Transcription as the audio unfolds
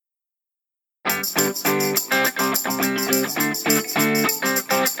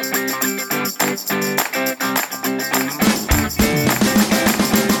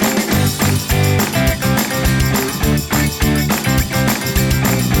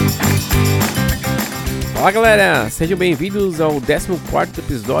Fala galera, sejam bem-vindos ao 14º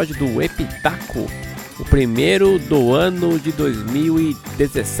episódio do Epitaco, o primeiro do ano de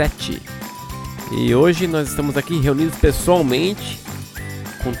 2017. E hoje nós estamos aqui reunidos pessoalmente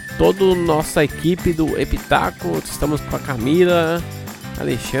com toda a nossa equipe do Epitaco. Estamos com a Camila,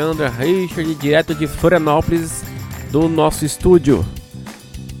 Alexandra, Richard, direto de Florianópolis, do nosso estúdio.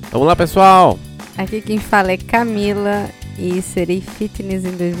 Vamos lá, pessoal! Aqui quem fala é Camila e serei fitness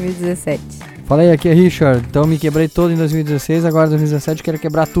em 2017. Fala aí, aqui é Richard. Então me quebrei todo em 2016, agora em 2017 quero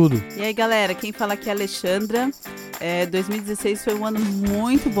quebrar tudo. E aí galera, quem fala aqui é a Alexandra. 2016 foi um ano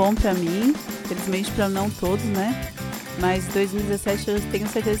muito bom pra mim, infelizmente pra não todos, né? Mas 2017 eu tenho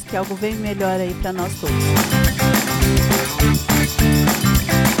certeza que algo vem melhor aí pra nós todos.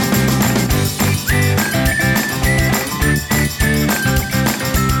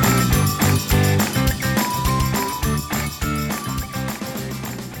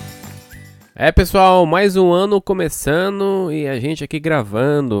 Pessoal, mais um ano começando e a gente aqui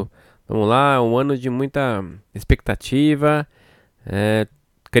gravando. Vamos lá, um ano de muita expectativa.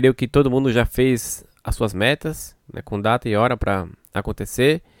 Creio que todo mundo já fez as suas metas, né, com data e hora para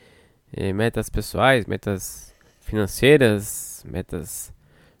acontecer. Metas pessoais, metas financeiras,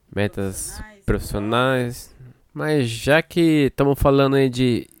 metas profissionais. Mas já que estamos falando aí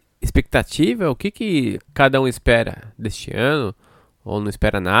de expectativa, o que cada um espera deste ano? Ou não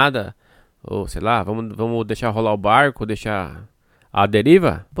espera nada? Ou sei lá, vamos deixar rolar o barco, deixar a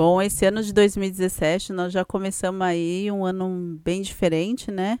deriva? Bom, esse ano de 2017 nós já começamos aí um ano bem diferente,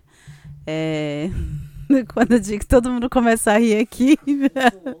 né? Quando eu digo que todo mundo começa a rir aqui.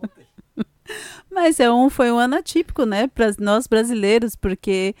 Mas foi um ano atípico, né? Para nós brasileiros,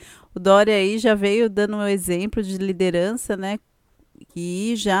 porque o Dória aí já veio dando um exemplo de liderança, né?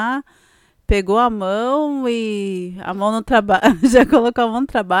 E já pegou a mão no trabalho, já colocou a mão no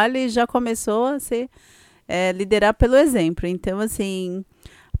trabalho e já começou a liderar pelo exemplo. Então, assim,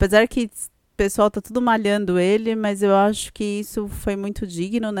 apesar que o pessoal tá tudo malhando ele, mas eu acho que isso foi muito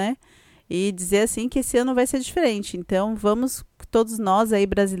digno, né? E dizer assim que esse ano vai ser diferente. Então, todos nós aí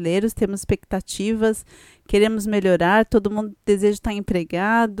brasileiros temos expectativas, queremos melhorar, todo mundo deseja estar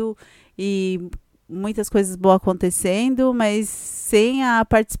empregado e muitas coisas boas acontecendo, mas sem a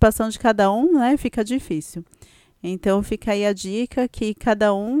participação de cada um, né, fica difícil. Então fica aí a dica que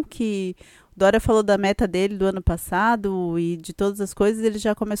cada um, que o Dória falou da meta dele do ano passado e de todas as coisas, ele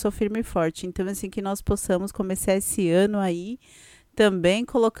já começou firme e forte. Então, assim, que nós possamos começar esse ano aí também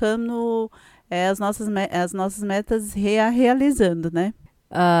colocando as nossas metas realizando, né?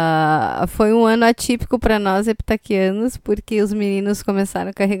 Foi um ano atípico para nós epitaquianos, porque os meninos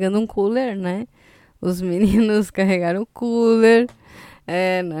começaram carregando um cooler, né? Os meninos carregaram o cooler,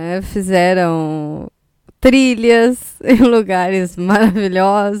 né? Fizeram trilhas em lugares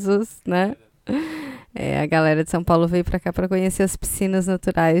maravilhosos, né? A galera de São Paulo veio para cá para conhecer as piscinas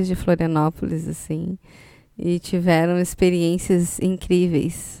naturais de Florianópolis, assim, e tiveram experiências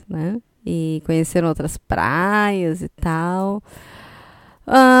incríveis, né? E conheceram outras praias e tal.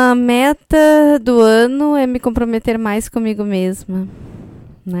 A meta do ano é me comprometer mais comigo mesma,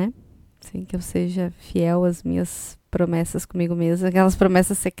 né? Assim, que eu seja fiel às minhas promessas comigo mesma, aquelas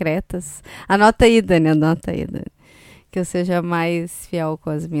promessas secretas. Anota aí, Dani. Que eu seja mais fiel com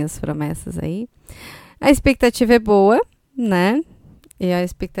as minhas promessas aí. A expectativa é boa, né? E a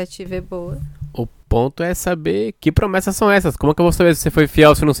expectativa é boa. O ponto é saber que promessas são essas. Como é que eu vou saber se você foi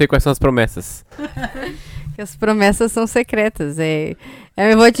fiel se eu não sei quais são as promessas? Que as promessas são secretas.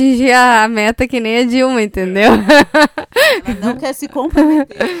 Eu vou atingir a meta que nem a Dilma, entendeu? Ela não quer se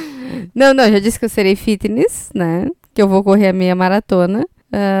comprometer. Não, já disse que eu serei fitness, né? Que eu vou correr a meia maratona.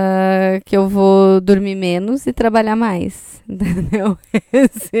 Que eu vou dormir menos e trabalhar mais, entendeu?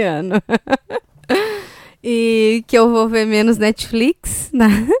 Esse ano. E que eu vou ver menos Netflix,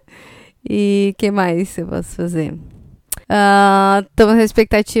 né? E que mais eu posso fazer? Estamos na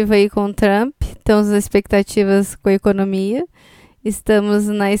expectativa aí com o Trump, estamos nas expectativas com a economia, estamos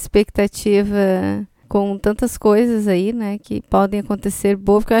na expectativa com tantas coisas aí, né, que podem acontecer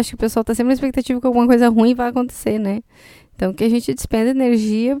boas, porque eu acho que o pessoal está sempre na expectativa que alguma coisa ruim vai acontecer, né? Então que a gente despenda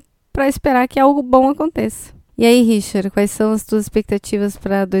energia para esperar que algo bom aconteça. E aí, Richard, quais são as tuas expectativas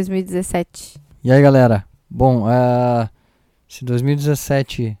para 2017? E aí, galera? Bom, se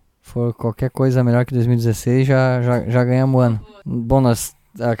 2017 for qualquer coisa melhor que 2016, já ganhamos o ano. Bom,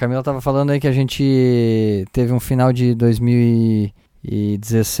 a Camila estava falando aí que a gente teve um final de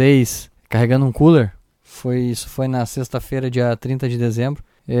 2016 carregando um cooler. Isso foi na sexta-feira, dia 30 de dezembro.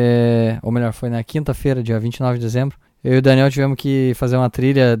 Ou melhor, foi na quinta-feira, dia 29 de dezembro. Eu e o Daniel tivemos que fazer uma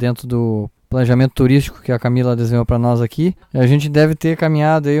trilha dentro do planejamento turístico que a Camila desenhou para nós aqui. A gente deve ter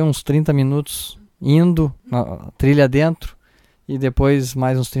caminhado aí uns 30 minutos indo, trilha dentro, e depois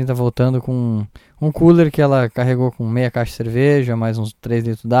mais uns 30 voltando com um cooler que ela carregou com meia caixa de cerveja, mais uns 3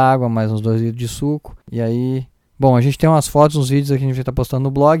 litros d'água, mais uns 2 litros de suco. E aí, bom, a gente tem umas fotos, uns vídeos aqui que a gente vai estar postando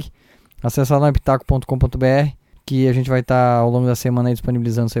no blog. Acesse lá no epitaco.com.br que a gente vai estar ao longo da semana aí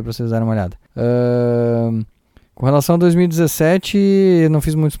disponibilizando isso aí para vocês darem uma olhada. Com relação a 2017, não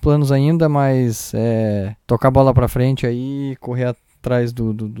fiz muitos planos ainda, mas tocar a bola pra frente aí, correr atrás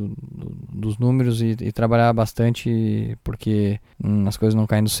dos números e trabalhar bastante, porque as coisas não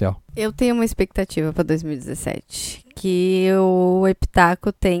caem do céu. Eu tenho uma expectativa para 2017, que o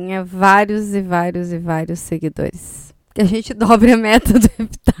Epitaco tenha vários e vários e vários seguidores. Que a gente dobre a meta do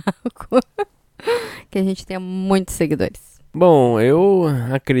Epitaco. Que a gente tenha muitos seguidores. Bom, eu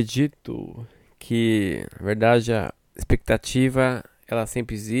acredito que, na verdade, a expectativa, ela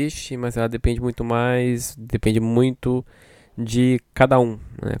sempre existe, mas ela depende muito de cada um,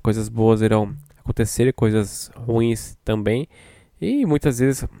 né? Coisas boas irão acontecer, coisas ruins também, e muitas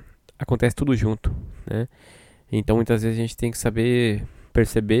vezes acontece tudo junto, né? Então, muitas vezes a gente tem que saber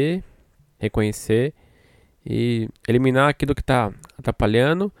perceber, reconhecer e eliminar aquilo que está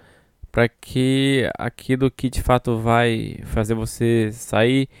atrapalhando, para que aquilo que de fato vai fazer você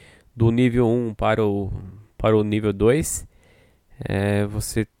sair do nível 1 para o nível 2,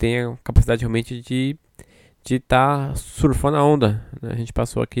 você tenha capacidade realmente de estar surfando a onda, né? A gente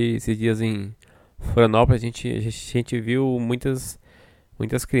passou aqui esses dias em Florianópolis, a gente viu muitas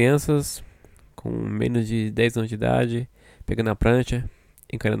crianças com menos de 10 anos de idade pegando a prancha,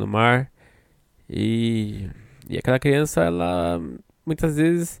 encarando o mar, e aquela criança, ela muitas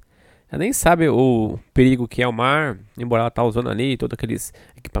vezes ela nem sabe o perigo que é o mar, embora ela tá usando ali todos aqueles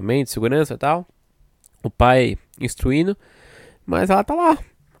equipamentos, segurança e tal. O pai instruindo, mas ela tá lá,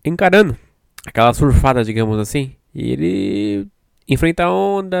 encarando aquela surfada, digamos assim. E ele enfrenta a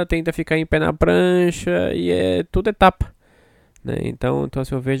onda, tenta ficar em pé na prancha, e tudo etapa, né? Então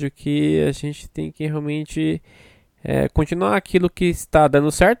assim, eu vejo que a gente tem que realmente continuar aquilo que está dando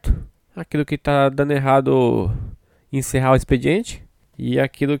certo, aquilo que está dando errado, encerrar o expediente. E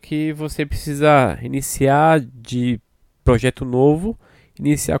aquilo que você precisa iniciar de projeto novo,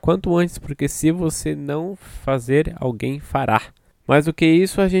 iniciar quanto antes, porque se você não fazer, alguém fará. Mais do que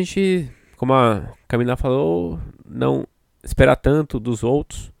isso, a gente, como a Camila falou, não esperar tanto dos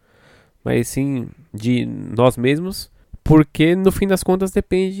outros, mas sim de nós mesmos, porque no fim das contas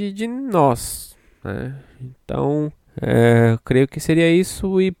depende de nós, né? Então, eu creio que seria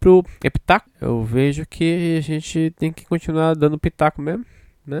isso. E pro Epitaco, eu vejo que a gente tem que continuar dando pitaco mesmo,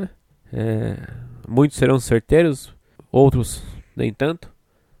 né? Muitos serão certeiros, outros nem tanto,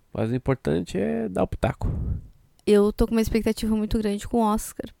 mas o importante é dar o pitaco. Eu tô com uma expectativa muito grande com o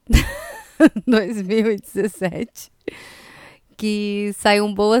Oscar 2017. Que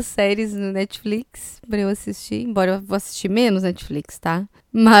saiam boas séries no Netflix pra eu assistir, embora eu vou assistir menos Netflix, tá?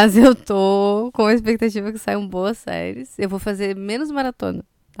 Mas eu tô com a expectativa que saiam boas séries. Eu vou fazer menos maratona,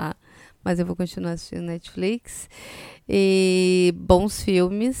 tá? Mas eu vou continuar assistindo Netflix. E bons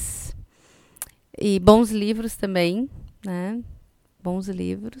filmes. E bons livros também, né? Bons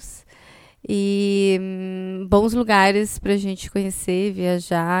livros. E bons lugares pra gente conhecer,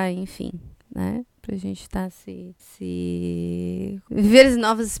 viajar, enfim, né? Pra gente estar viver as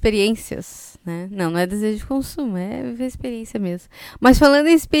novas experiências, né? Não é desejo de consumo, é viver a experiência mesmo. Mas falando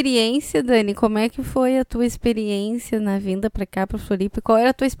em experiência, Dani, como é que foi a tua experiência na vinda pra cá, pra Floripa? Qual era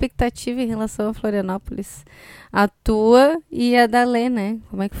a tua expectativa em relação a Florianópolis? A tua e a da Lê, né?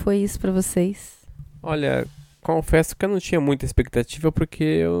 Como é que foi isso pra vocês? Olha, confesso que eu não tinha muita expectativa, porque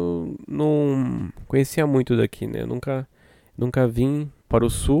eu não conhecia muito daqui, né? Eu nunca vim para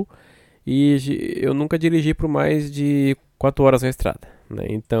o sul. E eu nunca dirigi por mais de 4 horas na estrada, né?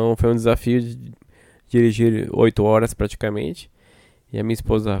 Então foi um desafio de dirigir 8 horas praticamente. E a minha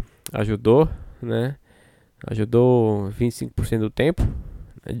esposa ajudou, né? Ajudou 25% do tempo.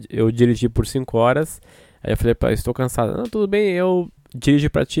 Eu dirigi por 5 horas. Aí eu falei, pá, estou cansado. Não, tudo bem, eu dirijo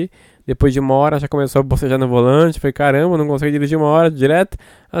pra ti. Depois de 1 hora já começou a bocejar no volante. Falei, caramba, não consigo dirigir 1 hora direto.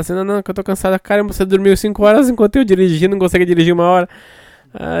 Assim, não, que eu tô cansado. Caramba, você dormiu 5 horas enquanto eu dirigi, não consegue dirigir 1 hora.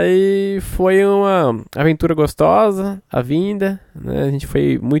 Aí foi uma aventura gostosa, a vinda, né? A gente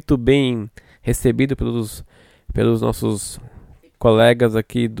foi muito bem recebido pelos nossos colegas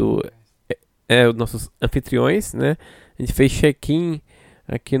aqui os nossos anfitriões, né? A gente fez check-in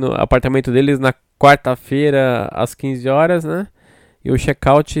aqui no apartamento deles na quarta-feira às 15 horas, né? E o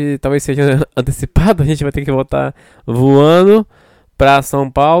check-out talvez seja antecipado, a gente vai ter que voltar voando para São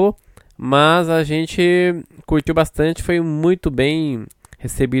Paulo. Mas a gente curtiu bastante, foi muito bem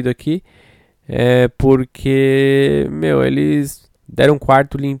recebido aqui. Porque, eles deram um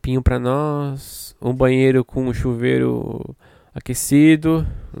quarto limpinho para nós, um banheiro com um chuveiro aquecido,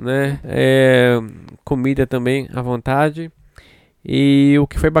 né? Comida também à vontade. E o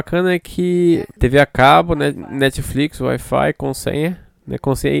que foi bacana é que TV a cabo, né? Netflix, Wi-Fi com senha, né?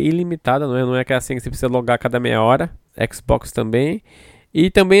 Com senha ilimitada, não é aquela senha que você precisa logar a cada meia hora. Xbox também. E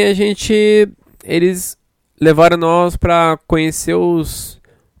também eles levaram nós para conhecer os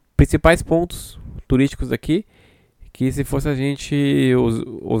principais pontos turísticos daqui. Que se fosse a gente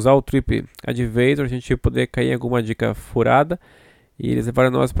usar o Trip Advisor, a gente ia poder cair em alguma dica furada. E eles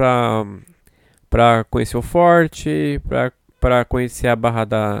levaram nós para conhecer o forte, para conhecer a Barra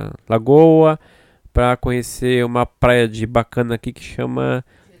da Lagoa, para conhecer uma praia bacana aqui que chama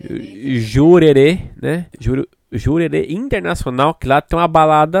Jurerê, né? Jurerê Internacional, que lá tem uma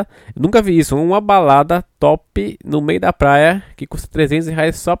balada, eu nunca vi isso, uma balada top no meio da praia que custa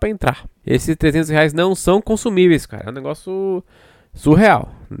R$300 só para entrar. Esses R$300 não são consumíveis, cara, é um negócio surreal,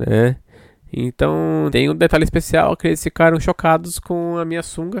 né? Então tem um detalhe especial que eles ficaram chocados com a minha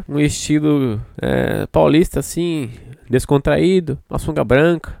sunga, um estilo paulista assim, descontraído, uma sunga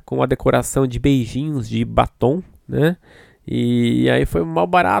branca com uma decoração de beijinhos de batom, né? E aí foi mal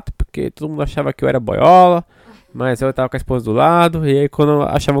barato porque todo mundo achava que eu era boiola. Mas eu tava com a esposa do lado. E aí quando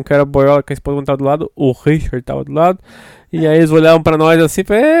achavam que era boiola, que a esposa não tava do lado, o Richard tava do lado. E aí eles olhavam pra nós assim,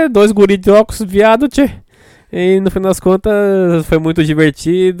 dois guris de óculos, viado, tchê. E no final das contas foi muito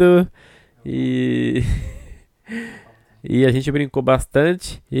divertido. E e a gente brincou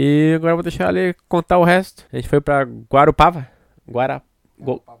bastante. E agora eu vou deixar ele contar o resto. A gente foi pra Guarupava. Guarapaba.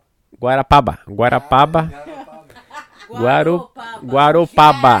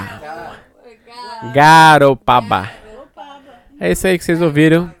 Garopaba. É isso aí que vocês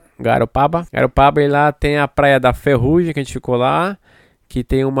ouviram. Garopaba. E lá tem a praia da Ferrugem, que a gente ficou lá. Que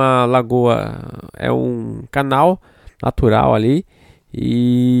tem uma lagoa, é um canal natural ali.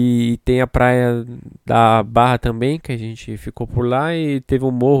 E tem a praia da Barra também, que a gente ficou por lá. E teve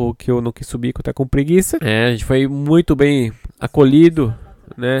um morro que eu não quis subir, que eu tô com preguiça. A gente foi muito bem acolhido,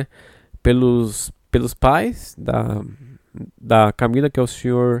 né, pelos pais da Camila, que é o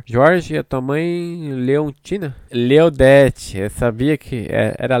senhor Jorge, e a tua mãe Leodete. Eu sabia que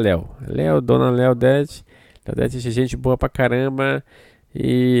era Dona Leodete. Leodete é gente boa pra caramba.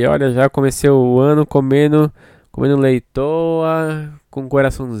 E olha, já comecei o ano comendo leitoa, com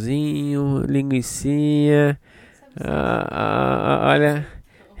coraçãozinho, linguicinha. Olha,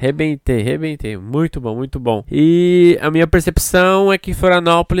 rebentei, muito bom. E a minha percepção é que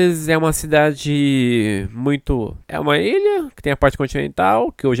Florianópolis é uma cidade é uma ilha, que tem a parte continental,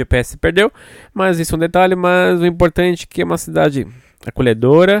 que o GPS se perdeu, mas isso é um detalhe. Mas o importante é que é uma cidade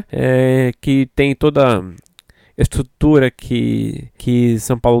acolhedora, que tem toda a estrutura que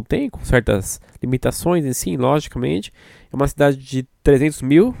São Paulo tem, com certas limitações em si, logicamente. É uma cidade de 300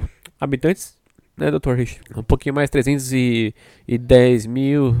 mil habitantes, né, Dr. Rich? Um pouquinho mais, 310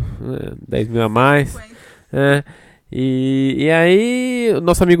 mil, 10 mil a mais. E aí, o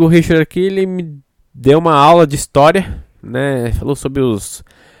nosso amigo Richard aqui, ele me deu uma aula de história, né? Falou sobre os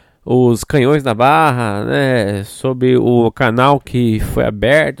canhões da Barra, né? Sobre o canal que foi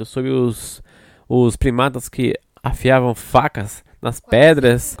aberto, sobre os primatas que afiavam facas nas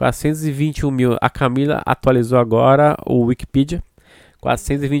pedras. 421 mil. A Camila atualizou agora o Wikipedia.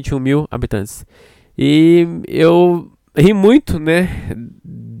 421 mil habitantes. E eu ri muito, né,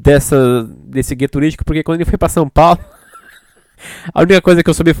 desse guia turístico, porque quando ele foi para São Paulo, a única coisa que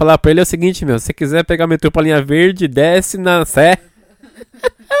eu soube falar para ele é o seguinte, se você quiser pegar o metrô pra Linha Verde, desce na Sé.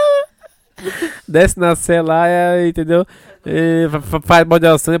 Desce na Sé lá, faz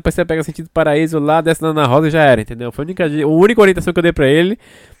baldeação, depois você pega sentido Paraíso lá, desce na Ana Rosa e já era, entendeu? Foi a única orientação que eu dei pra ele.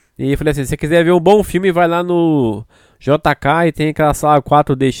 E eu falei assim, se você quiser ver um bom filme, vai lá no JK e tem aquela sala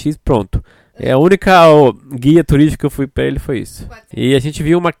 4DX, pronto. A única guia turística que eu fui pra ele foi isso. E a gente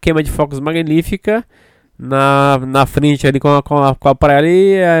viu uma queima de fogos magnífica na frente ali com a praia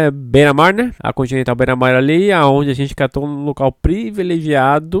ali, Beira-Mar, né? A Continental Beira-Mar ali, aonde a gente catou um local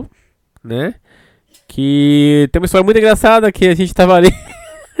privilegiado, né? Que tem uma história muito engraçada, que a gente tava ali,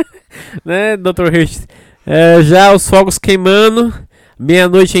 né, Dr. Hirsch? Já os fogos queimando,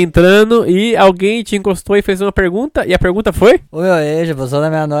 meia-noite entrando, e alguém te encostou e fez uma pergunta, e a pergunta foi? Oi, já passou da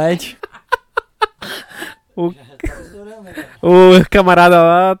meia-noite. O camarada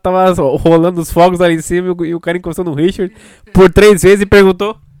lá tava rolando os fogos ali em cima, e o cara encostou no Richard por 3 vezes e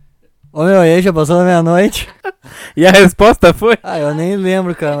perguntou: Ô meu, e aí, já passou da meia-noite? E a resposta foi? Ah, eu nem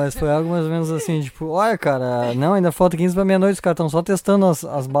lembro, cara, mas foi algo mais ou menos assim, tipo, olha, cara, não, ainda falta 15 pra meia-noite, os caras estão só testando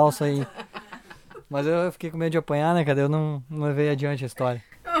as balsas aí. Mas eu fiquei com medo de apanhar, né, cara? Eu não levei adiante a história.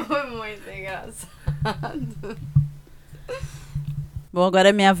 Foi muito engraçado. Bom, agora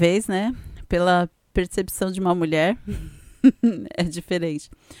é minha vez, né? Pela percepção de uma mulher, é diferente.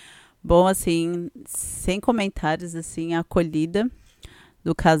 Bom, assim, sem comentários, assim, a acolhida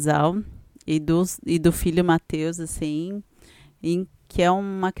do casal e do filho Matheus, assim, que é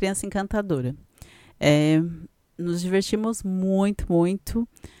uma criança encantadora. Nos divertimos muito, muito.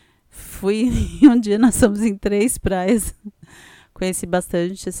 Um dia nós fomos em 3 praias, conheci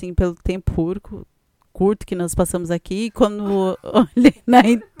bastante, assim, pelo tempo curto que nós passamos aqui, e quando olhei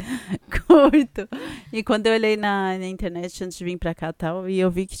curto, e quando eu olhei na internet antes de vir pra cá tal, e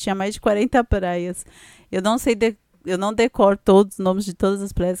eu vi que tinha mais de 40 praias. Eu não decoro todos os nomes de todas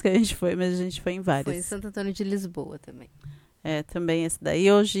as praias que a gente foi, mas a gente foi em várias. Foi em Santo Antônio de Lisboa também. Também esse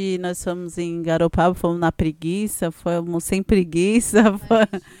daí. Hoje nós fomos em Garopaba, fomos na Preguiça, fomos sem preguiça,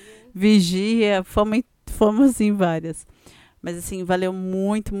 vigia, fomos em várias. Mas, assim, valeu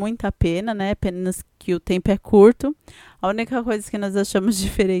muito, muito a pena, né? Apenas que o tempo é curto. A única coisa que nós achamos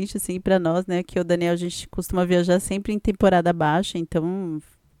diferente, assim, pra nós, né? Que o Daniel, a gente costuma viajar sempre em temporada baixa, então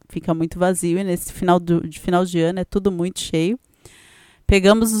fica muito vazio. E nesse final de ano é tudo muito cheio.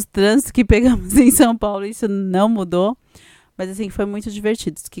 Pegamos os trânsitos que pegamos em São Paulo, isso não mudou. Mas, assim, foi muito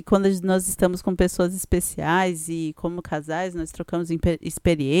divertido. Que quando nós estamos com pessoas especiais e como casais, nós trocamos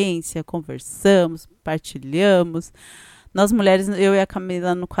experiência, conversamos, partilhamos. Nós mulheres, eu e a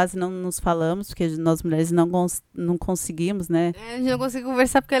Camila, quase não nos falamos, porque nós mulheres não conseguimos, né? A gente não conseguiu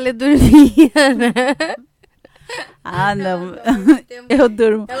conversar porque ela dormia, né? Ah, não. Eu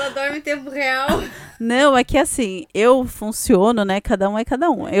durmo. Ela dorme em tempo real. Não, é que assim, eu funciono, né? Cada um é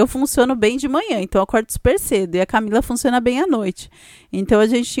cada um. Eu funciono bem de manhã, então eu acordo super cedo. E a Camila funciona bem à noite. Então a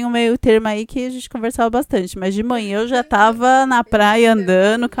gente tinha um meio termo aí que a gente conversava bastante. Mas de manhã eu já tava na praia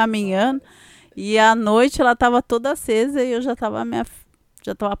andando, caminhando. E à noite ela tava toda acesa e eu já tava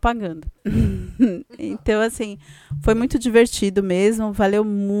apagando. Então, assim, foi muito divertido mesmo. Valeu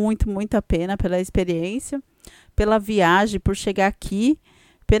muito, muito a pena pela experiência, pela viagem, por chegar aqui.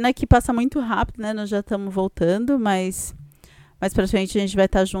 Pena que passa muito rápido, né? Nós já estamos voltando, mas pra frente a gente vai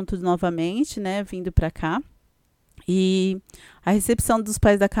estar juntos novamente, né? Vindo pra cá. E a recepção dos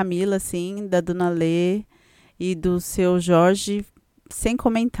pais da Camila, assim, da Dona Lê e do seu Jorge, sem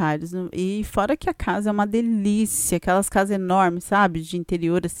comentários. E fora que a casa é uma delícia, aquelas casas enormes, sabe? De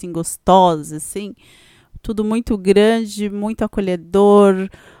interior, assim, gostosas, assim. Tudo muito grande, muito acolhedor,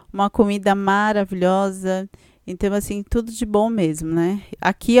 uma comida maravilhosa. Então, assim, tudo de bom mesmo, né?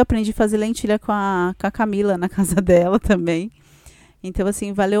 Aqui eu aprendi a fazer lentilha com a Camila na casa dela também. Então,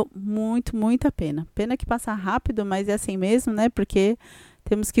 assim, valeu muito, muito a pena. Pena que passa rápido, mas é assim mesmo, né? Porque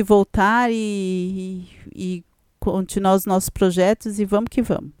temos que voltar e continuar os nossos projetos e vamos que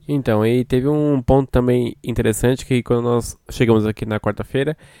vamos. Então, e teve um ponto também interessante que quando nós chegamos aqui na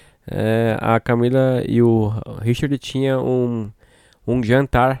quarta-feira, a Camila e o Richard tinham um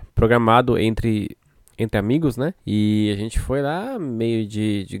jantar programado entre amigos, né? E a gente foi lá meio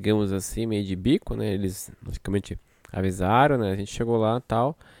de, digamos assim, meio de bico, né? Eles basicamente avisaram, né? A gente chegou lá e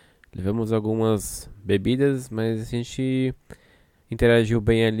tal, levamos algumas bebidas, mas a gente interagiu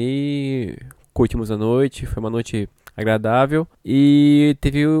bem ali, curtimos a noite, foi uma noite agradável e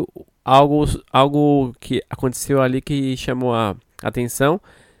teve algo que aconteceu ali que chamou a atenção,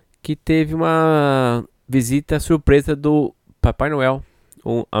 que teve uma visita surpresa do Papai Noel,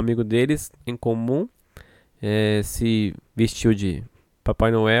 um amigo deles em comum, se vestiu de Papai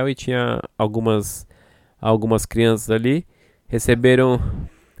Noel e tinha algumas crianças ali, receberam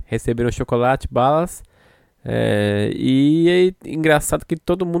chocolate, balas. E é engraçado que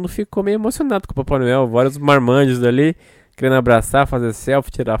todo mundo ficou meio emocionado com o Papai Noel, vários marmanjos ali querendo abraçar, fazer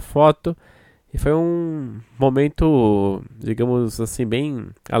selfie, tirar foto. E foi um momento, digamos assim, bem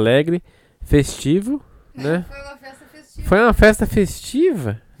alegre, festivo, né? Foi uma festa festiva. Foi uma festa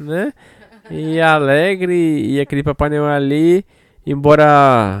festiva, né? E alegre, e aquele Papai Noel ali,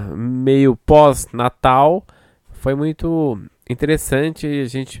 embora meio pós-Natal, foi muito interessante a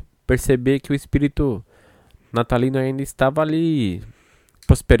gente perceber que o espírito natalino ainda estava ali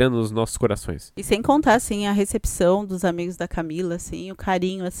prosperando nos nossos corações. E sem contar, assim, a recepção dos amigos da Camila, assim, o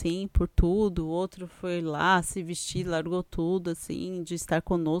carinho, assim, por tudo. O outro foi lá se vestir, largou tudo, assim, de estar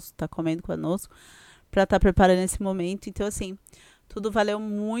conosco, estar comendo conosco, para estar preparando esse momento. Então, assim, tudo valeu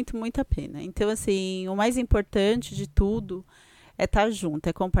muito, muito a pena. Então, assim, o mais importante de tudo é estar junto,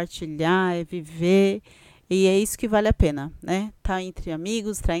 é compartilhar, é viver. E é isso que vale a pena, né? Tá entre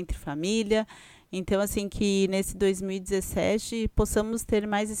amigos, tá entre família. Então, assim, que nesse 2017 possamos ter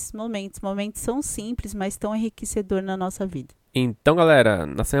mais esses momentos. Momentos são simples, mas tão enriquecedor na nossa vida. Então, galera,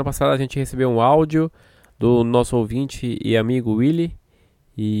 na semana passada a gente recebeu um áudio do nosso ouvinte e amigo Willy.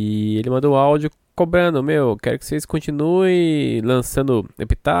 E ele mandou um áudio cobrando, quero que vocês continuem lançando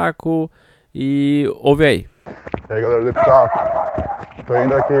Epitaco. E ouve aí. E aí, galera do Epitaco, tô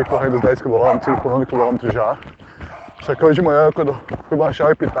indo aqui correndo 10 km, circulando quilômetros já. Só que hoje de manhã, quando fui baixar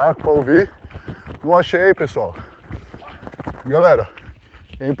o Epitaco pra ouvir, não achei, pessoal. Galera,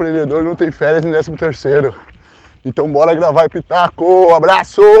 empreendedor não tem férias em 13º. Então bora gravar Epitaco,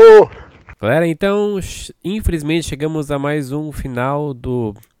 abraço! Galera, então, infelizmente chegamos a mais um final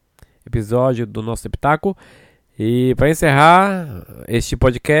do episódio do nosso Epitaco. E para encerrar este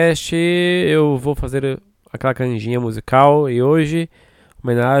podcast, eu vou fazer aquela canjinha musical. E hoje,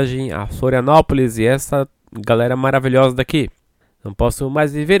 homenagem a Florianópolis e essa galera maravilhosa daqui. Não posso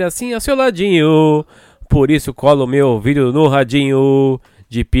mais viver assim ao seu ladinho, por isso colo meu ouvido no radinho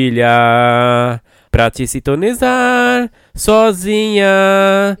de pilha pra te sintonizar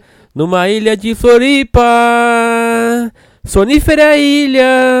sozinha numa ilha de Floripa, sonífera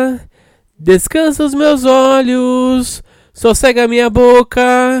ilha. Descansa os meus olhos, sossega minha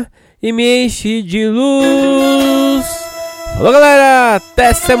boca e me enche de luz. Falou, galera,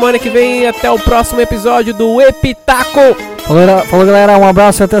 até semana que vem, até o próximo episódio do Epitaco. Falou, galera, um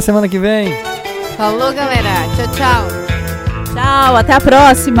abraço e até semana que vem. Falou, galera. Tchau, tchau. Tchau, até a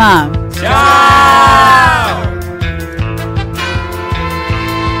próxima. Tchau!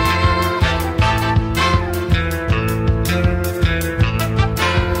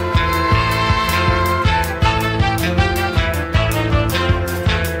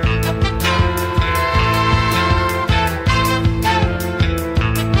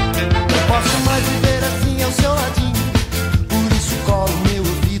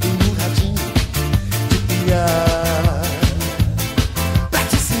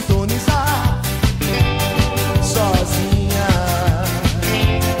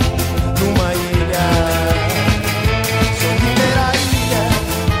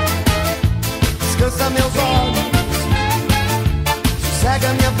 Descansa meus olhos,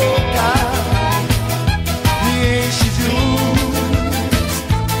 sossega minha boca